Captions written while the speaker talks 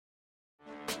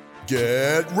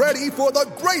Get ready for the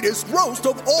greatest roast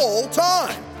of all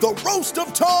time, the Roast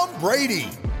of Tom Brady,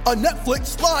 a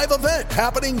Netflix live event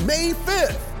happening May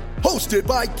 5th. Hosted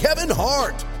by Kevin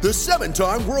Hart, the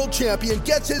 7-time world champion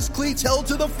gets his cleats held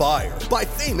to the fire by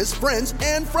famous friends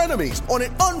and frenemies on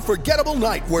an unforgettable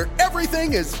night where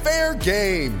everything is fair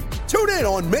game. Tune in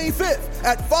on May 5th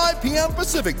at 5 p.m.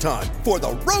 Pacific time for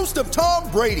the Roast of Tom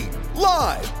Brady,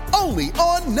 live only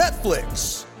on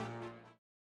Netflix.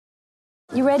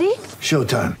 You ready?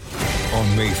 Showtime.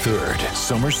 On May 3rd,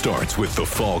 summer starts with The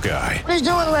Fall Guy. Let's do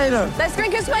it later. Let's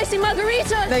drink a spicy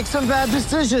margarita. Make some bad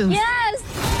decisions. Yes!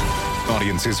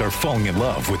 Audiences are falling in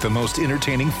love with the most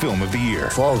entertaining film of the year.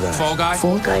 Fall Guy. Fall Guy?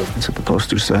 Fall guy. That's what the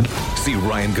poster said. See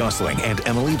Ryan Gosling and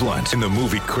Emily Blunt in the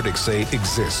movie critics say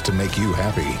exists to make you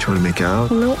happy. Trying to make it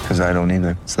out? Nope. Because I don't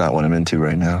either. It's not what I'm into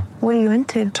right now. What are you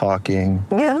into? Talking.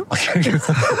 Yeah.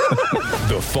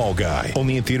 The Fall Guy.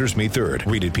 Only in theaters May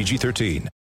 3rd. Rated PG-13.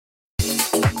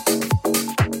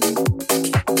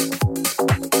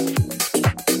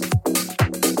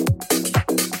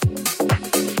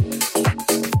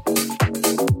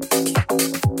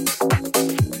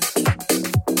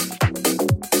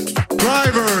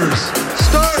 Drivers,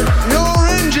 start your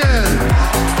engine!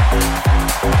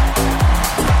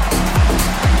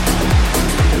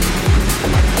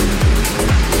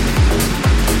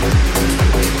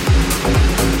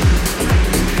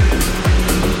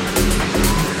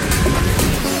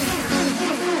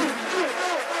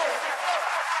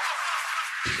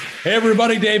 Hey,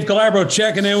 everybody, Dave Calabro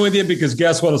checking in with you because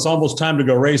guess what? It's almost time to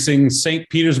go racing. St.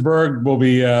 Petersburg will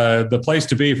be the place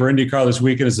to be for IndyCar this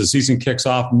weekend as the season kicks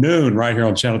off noon right here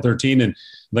on Channel 13. And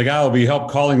the guy will be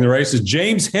help calling the races,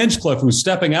 James Hinchcliffe, who's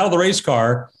stepping out of the race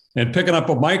car and picking up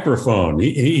a microphone.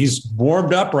 He's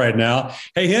warmed up right now.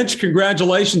 Hey, Hinch,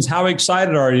 congratulations. How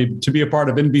excited are you to be a part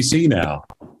of NBC now?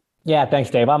 Yeah,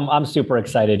 thanks, Dave. I'm super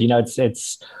excited. You know,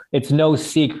 it's no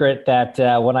secret that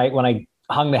when I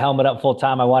hung the helmet up full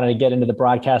time, I wanted to get into the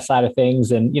broadcast side of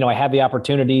things. And, you know, I had the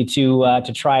opportunity to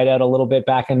try it out a little bit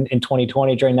back in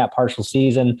 2020 during that partial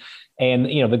season. And,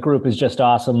 you know, the group is just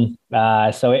awesome.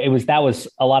 So that was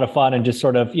a lot of fun and just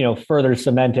sort of, you know, further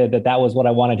cemented that was what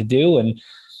I wanted to do. And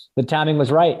the timing was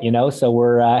right, you know, so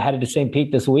we're headed to St.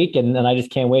 Pete this week and I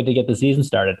just can't wait to get the season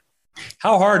started.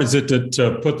 How hard is it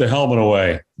to put the helmet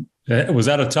away? Was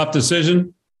that a tough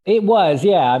decision? It was,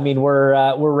 yeah. I mean,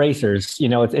 we're racers, you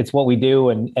know, it's what we do,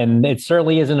 and it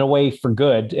certainly isn't a way for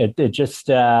good. It just,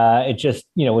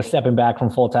 you know, with stepping back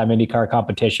from full-time IndyCar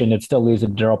competition, it still leaves the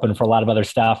door open for a lot of other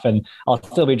stuff, and I'll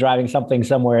still be driving something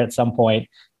somewhere at some point.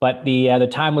 But the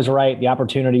time was right, the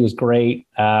opportunity was great.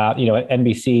 You know,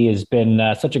 NBC has been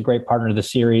such a great partner to the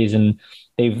series, and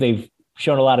they've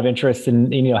shown a lot of interest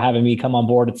in, you know, having me come on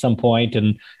board at some point.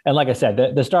 And like I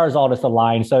said, the stars all just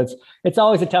aligned. So it's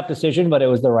always a tough decision, but it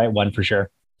was the right one for sure.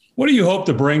 What do you hope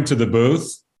to bring to the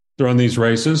booth during these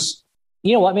races?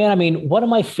 You know what, man? I mean, one of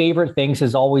my favorite things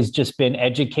has always just been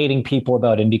educating people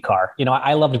about IndyCar. You know,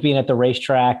 I loved being at the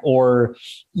racetrack or,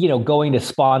 you know, going to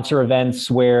sponsor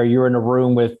events where you're in a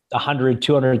room with 100,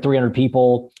 200, 300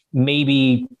 people,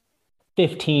 maybe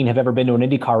 15 have ever been to an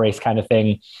IndyCar race kind of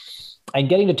thing. And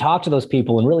getting to talk to those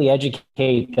people and really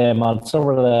educate them on some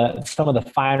of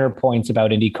the finer points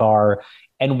about IndyCar.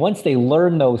 And once they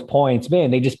learn those points, man,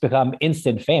 they just become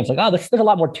instant fans. Like, oh, there's a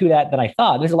lot more to that than I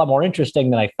thought. There's a lot more interesting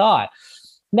than I thought.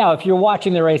 Now, if you're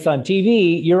watching the race on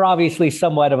TV, you're obviously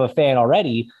somewhat of a fan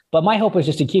already. But my hope is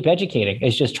just to keep educating.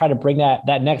 Is just try to bring that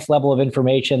next level of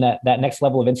information, that next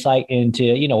level of insight into,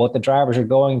 you know, what the drivers are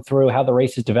going through, how the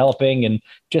race is developing, and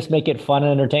just make it fun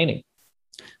and entertaining.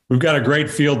 We've got a great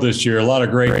field this year, a lot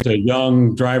of great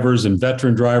young drivers and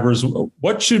veteran drivers.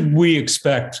 What should we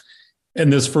expect in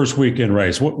this first weekend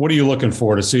race? What are you looking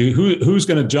for to see who's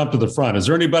going to jump to the front? Is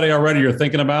there anybody already you're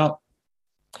thinking about?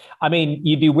 I mean,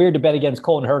 you'd be weird to bet against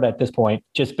Colton Herta at this point,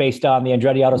 just based on the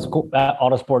Andretti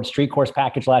Autosport street course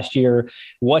package last year,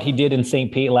 what he did in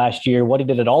St. Pete last year, what he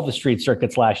did at all the street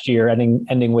circuits last year,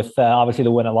 ending with obviously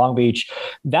the win at Long Beach.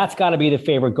 That's got to be the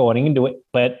favorite going into it,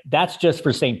 but that's just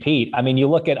for St. Pete. I mean, you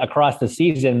look at across the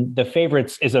season, the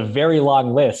favorites is a very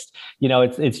long list. You know,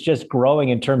 it's just growing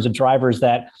in terms of drivers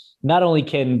that not only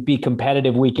can be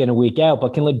competitive week in and week out,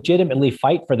 but can legitimately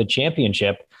fight for the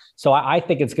championship. So I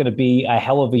think it's going to be a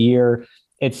hell of a year.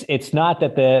 It's not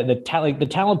that the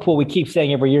talent pool we keep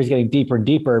saying every year is getting deeper and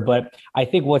deeper, but I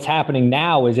think what's happening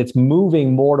now is it's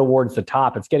moving more towards the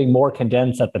top. It's getting more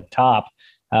condensed at the top.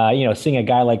 You know, seeing a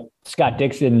guy like Scott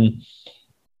Dixon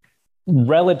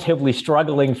relatively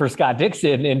struggling for Scott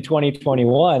Dixon in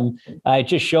 2021, it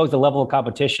just shows the level of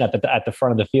competition at the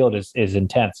front of the field is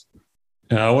intense.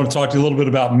 I want to talk to you a little bit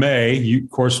about May. You, of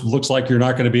course, looks like you're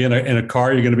not going to be in a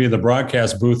car. You're going to be in the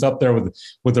broadcast booth up there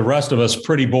with the rest of us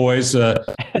pretty boys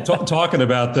talking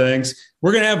about things.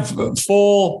 We're going to have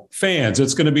full fans.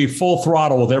 It's going to be full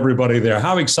throttle with everybody there.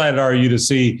 How excited are you to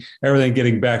see everything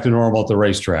getting back to normal at the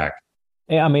racetrack?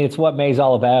 Yeah, I mean, it's what May's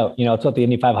all about. It's what the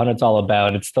Indy 500 is all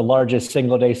about. It's the largest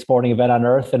single-day sporting event on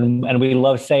earth, and we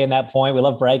love saying that point. We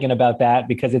love bragging about that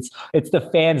because it's the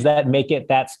fans that make it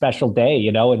that special day,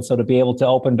 And so to be able to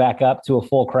open back up to a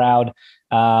full crowd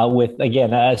with,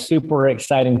 again, a super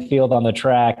exciting field on the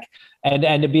track,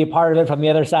 and to be a part of it from the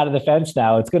other side of the fence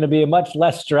now, it's going to be a much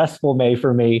less stressful May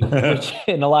for me, which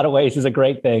in a lot of ways is a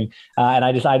great thing. And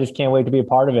I just can't wait to be a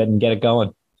part of it and get it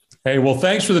going. Hey, well,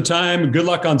 thanks for the time. Good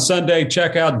luck on Sunday.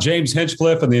 Check out James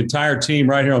Hinchcliffe and the entire team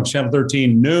right here on Channel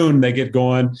 13. Noon, they get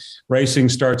going. Racing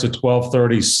starts at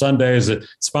 12:30 Sundays.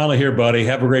 It's finally here, buddy.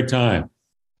 Have a great time.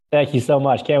 Thank you so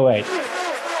much. Can't wait.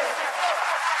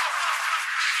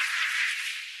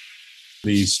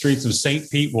 The streets of St.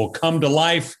 Pete will come to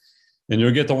life, and you'll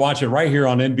get to watch it right here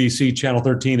on NBC Channel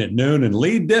 13 at noon. And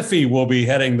Lee Diffie will be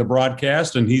heading the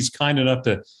broadcast, and he's kind enough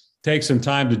to take some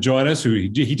time to join us. He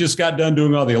just got done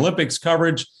doing all the Olympics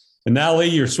coverage. And now, Lee,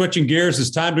 you're switching gears.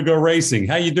 It's time to go racing.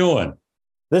 How you doing?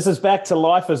 This is back to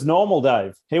life as normal,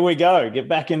 Dave. Here we go. Get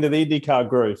back into the IndyCar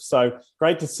groove. So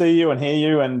great to see you and hear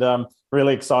you, and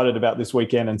really excited about this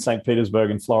weekend in St. Petersburg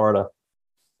in Florida.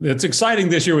 It's exciting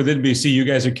this year with NBC. You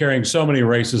guys are carrying so many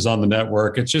races on the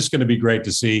network. It's just going to be great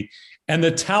to see. And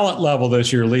the talent level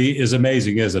this year, Lee, is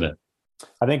amazing, isn't it?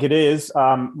 I think it is.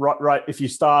 Right. If you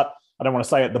start, I don't want to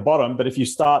say at the bottom, but if you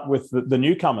start with the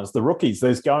newcomers, the rookies,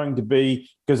 there's going to be,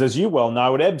 because as you well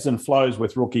know, it ebbs and flows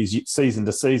with rookies season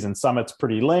to season. Some it's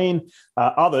pretty lean.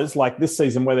 Others, like this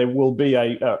season, where there will be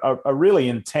a really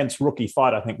intense rookie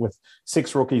fight, I think, with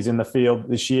 6 rookies in the field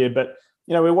this year. But,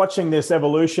 we're watching this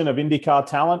evolution of IndyCar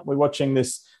talent. We're watching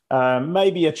this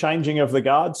maybe a changing of the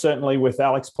guard, certainly with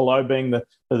Alex Palou being the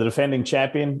defending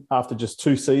champion after just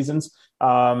 2 seasons.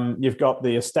 You've got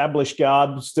the established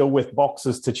guard still with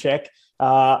boxes to check.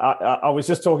 I was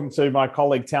just talking to my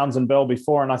colleague Townsend Bell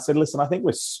before, and I said, listen, I think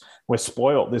we're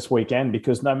spoiled this weekend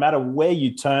because no matter where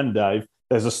you turn, Dave,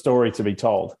 there's a story to be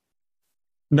told.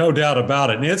 No doubt about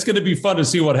it. And it's going to be fun to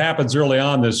see what happens early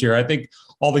on this year. I think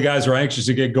all the guys are anxious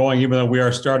to get going, even though we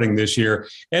are starting this year.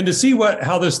 And to see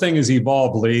how this thing has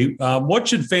evolved, Lee, what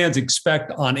should fans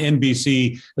expect on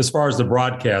NBC as far as the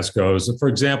broadcast goes? For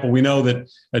example, we know that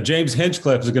James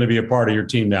Hinchcliffe is going to be a part of your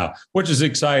team now, which is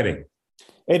exciting.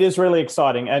 It is really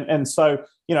exciting. And so,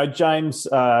 James,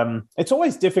 it's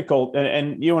always difficult.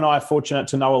 And you and I are fortunate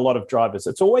to know a lot of drivers.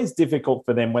 It's always difficult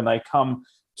for them when they come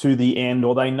to the end,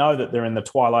 or they know that they're in the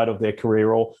twilight of their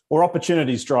career, or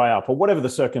opportunities dry up, or whatever the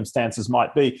circumstances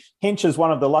might be. Hinch is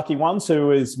one of the lucky ones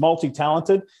who is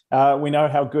multi-talented. We know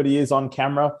how good he is on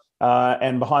camera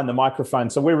and behind the microphone.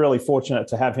 So we're really fortunate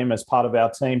to have him as part of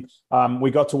our team.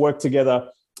 We got to work together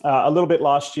a little bit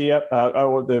last year,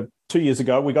 or 2 years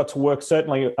ago. We got to work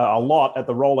certainly a lot at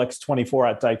the Rolex 24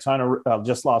 at Daytona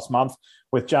just last month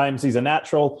with James. He's a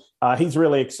natural. He's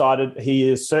really excited. He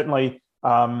is certainly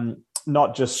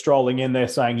not just strolling in there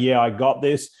saying, yeah, I got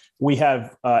this. We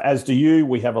have, as do you,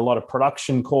 we have a lot of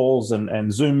production calls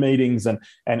and Zoom meetings and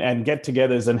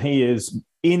get-togethers, and he is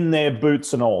in their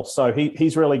boots and all. So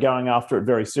he's really going after it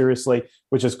very seriously,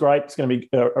 which is great. It's going to be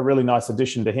a really nice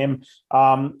addition to him.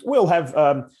 We'll have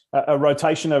a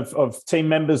rotation of team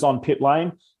members on pit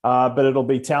lane, but it'll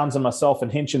be Townsend, myself,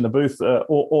 and Hinch in the booth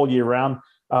all year round.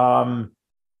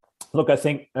 Look, I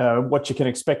think what you can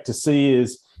expect to see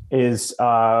is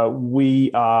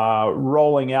we are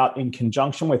rolling out in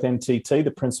conjunction with NTT,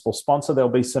 the principal sponsor. There'll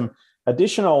be some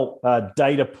additional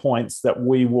data points that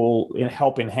we will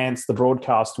help enhance the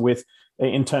broadcast with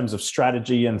in terms of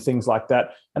strategy and things like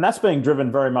that. And that's being driven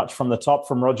very much from the top,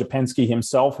 from Roger Penske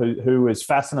himself, who is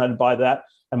fascinated by that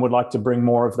and would like to bring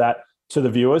more of that to the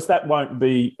viewers. That won't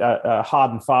be a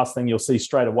hard and fast thing you'll see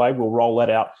straight away. We'll roll that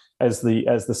out as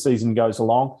the season goes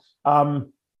along.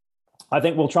 I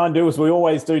think we'll try and do as we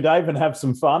always do, Dave, and have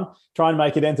some fun. Try and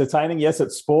make it entertaining. Yes,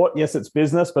 it's sport. Yes, it's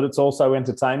business, but it's also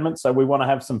entertainment. So we want to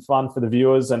have some fun for the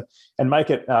viewers and make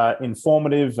it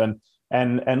informative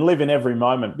and live in every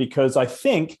moment, because I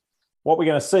think what we're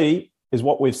going to see is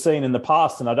what we've seen in the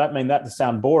past. And I don't mean that to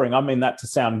sound boring. I mean that to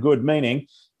sound good, meaning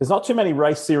there's not too many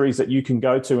race series that you can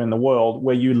go to in the world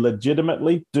where you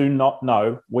legitimately do not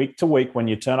know week to week when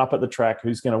you turn up at the track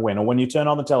who's going to win, or when you turn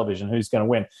on the television who's going to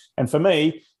win. And for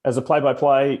me, as a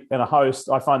play-by-play and a host,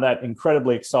 I find that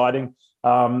incredibly exciting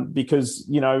because,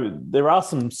 there are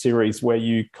some series where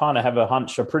you kind of have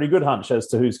a pretty good hunch as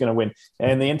to who's going to win.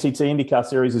 And the NTT IndyCar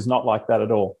series is not like that at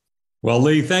all. Well,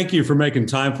 Lee, thank you for making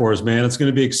time for us, man. It's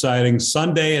going to be exciting.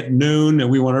 Sunday at noon,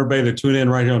 and we want everybody to tune in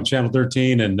right here on Channel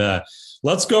 13. And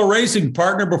let's go racing,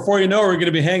 partner. Before you know it, we're going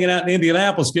to be hanging out in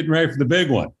Indianapolis, getting ready for the big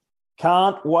one.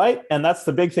 Can't wait. And that's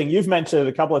the big thing. You've mentioned it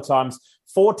a couple of times.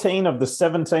 14 of the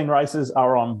 17 races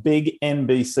are on big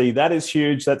NBC. That is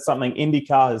huge. That's something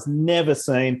IndyCar has never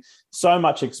seen. So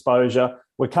much exposure.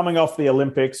 We're coming off the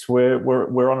Olympics.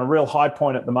 We're on a real high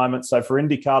point at the moment. So for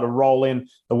IndyCar to roll in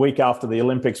the week after the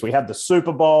Olympics, we had the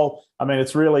Super Bowl. I mean,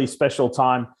 it's really special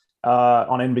time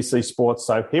on NBC Sports.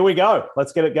 So here we go.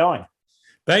 Let's get it going.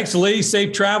 Thanks, Lee.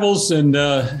 Safe travels and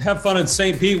have fun in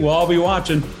St. Pete. We'll all be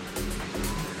watching.